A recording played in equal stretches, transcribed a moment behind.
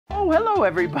Hello,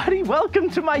 everybody. Welcome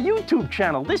to my YouTube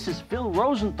channel. This is Phil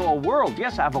Rosenthal World.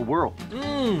 Yes, I have a world.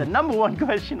 The number one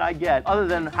question I get, other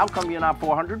than how come you're not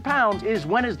 400 pounds, is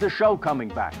when is the show coming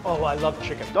back? Oh, I love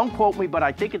chicken. Don't quote me, but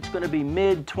I think it's going to be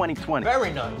mid-2020.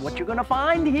 Very nice. What you're going to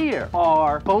find here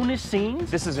are bonus scenes.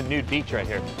 This is a nude beach right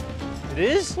here. It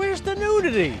is? Where's the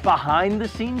nudity?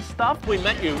 Behind-the-scenes stuff. We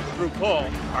met you through Paul,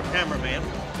 our cameraman.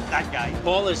 That guy.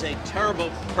 Paul is a terrible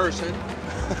person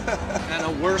and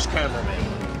a worse cameraman.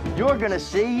 You're gonna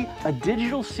see a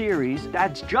digital series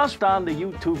that's just on the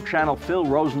YouTube channel Phil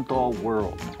Rosenthal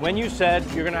World. When you said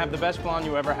you're gonna have the best blonde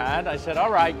you ever had, I said, all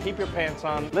right, keep your pants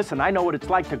on. Listen, I know what it's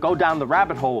like to go down the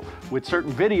rabbit hole with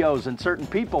certain videos and certain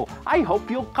people. I hope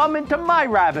you'll come into my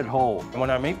rabbit hole. When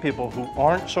I meet people who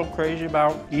aren't so crazy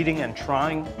about eating and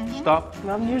trying stuff,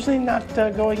 I'm usually not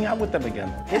going out with them again.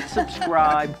 Hit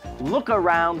subscribe, look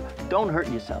around, don't hurt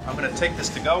yourself. I'm gonna take this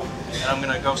to go, and I'm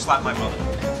gonna go slap my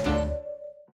mother.